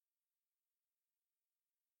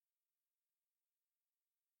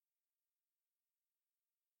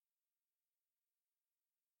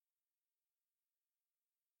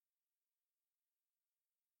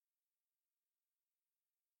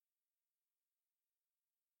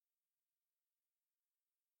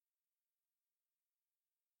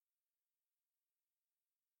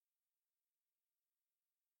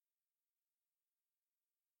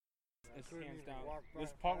it's hands down.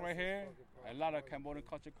 This park right here, a lot of Cambodian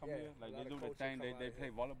culture come here. Like they do the thing, they play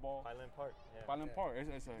volleyball. Highland Park. Yeah. Highland Park,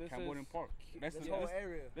 it's a Cambodian park. This whole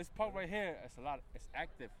area. This park right here, it's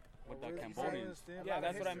active with the Cambodians. Yeah,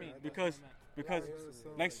 that's what I mean. Because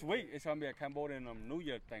next week it's gonna be a Cambodian New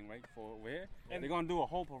Year thing, right? For over here, and they're gonna do a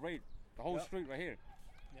whole parade, the whole street right here,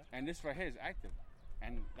 and this right here is active,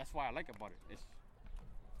 and that's why I like about it.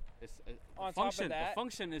 It's on function. Top of that, the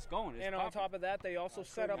function is going. It's and popping. on top of that, they also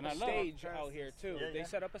set up a stage out here too. They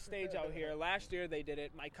set up a stage out here. Last year they did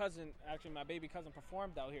it. My cousin, actually my baby cousin,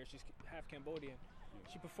 performed out here. She's half Cambodian.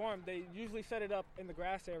 She performed. They usually set it up in the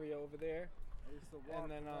grass area over there.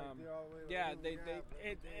 And then,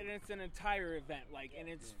 it's an entire event, like, and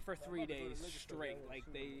it's for 3 days straight. Like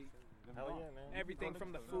Hell yeah, man. everything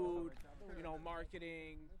from the food,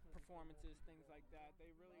 marketing, performances, things like that. They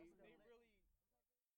really.